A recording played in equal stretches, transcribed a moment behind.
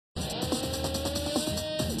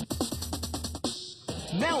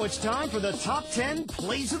Now it's time for the top 10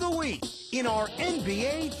 plays of the week in our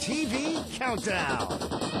NBA TV countdown.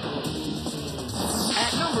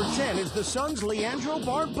 At number 10 is the Suns' Leandro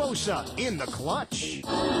Barbosa in the clutch.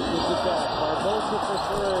 Barbosa for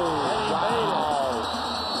three.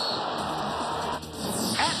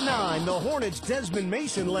 At 9, the Hornets' Desmond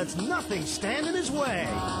Mason lets nothing stand in his way.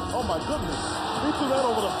 Oh my goodness. He threw that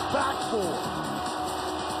over the backboard.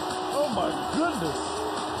 Oh my goodness.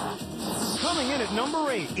 Coming in at number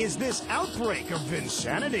 8 is this outbreak of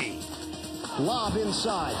insanity. Lob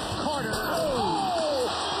inside. Carter. Oh!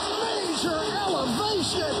 Major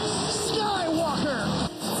elevation. Skywalker.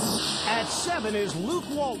 At 7 is Luke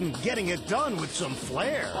Walton getting it done with some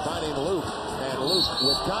flair. Finding Luke. And Luke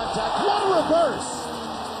with contact. What a reverse.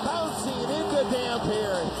 Bouncing into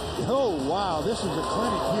Dampier. Oh, wow. This is a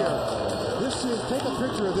clinic here. Take a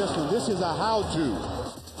picture of this one. This is a how-to.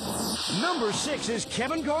 Number 6 is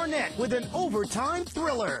Kevin Garnett with an overtime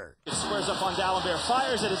thriller. It squares up on D'Alembert,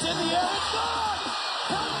 fires it, it's in the air, it's gone!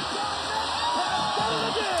 Kevin Garnett has done it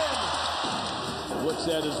again! Looks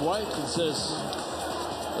at his wife and says,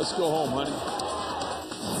 let's go home, honey.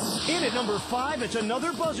 In at number 5, it's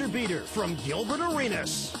another buzzer beater from Gilbert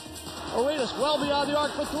Arenas. Arenas well beyond the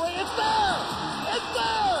arc for three, it's there! It's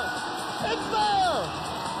there! It's there!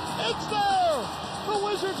 It's there! The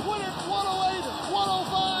Wizards win it,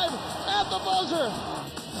 108-105 at the buzzer.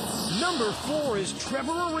 Number 4 is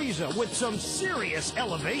Trevor Ariza with some serious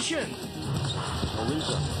elevation.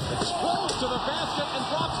 Ariza explodes to the basket and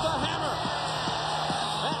drops the hammer.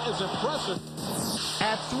 That is impressive.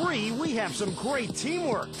 At 3, we have some great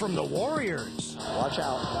teamwork from the Warriors. Watch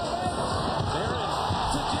out. Aaron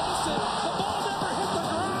to Jason. The ball never hit the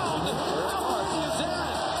ground. How lucky is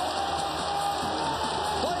Aaron?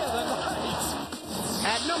 Play of the night.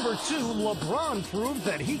 At number 2, LeBron proved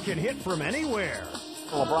that he can hit from anywhere.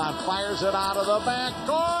 LeBron fires it out of the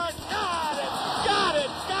backcourt. Got it! Got it!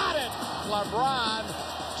 Got it! LeBron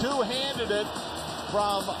two-handed it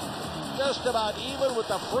from just about even with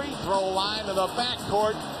the free throw line of the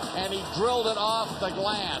backcourt, and he drilled it off the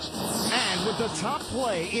glass. And with the top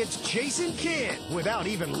play, it's Jason Kidd without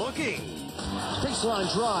even looking. Baseline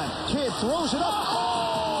drive. Kidd throws it up.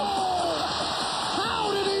 Oh!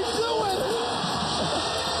 How did he do it?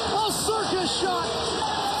 A circus shot.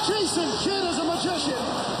 Jason Kidd is a magician.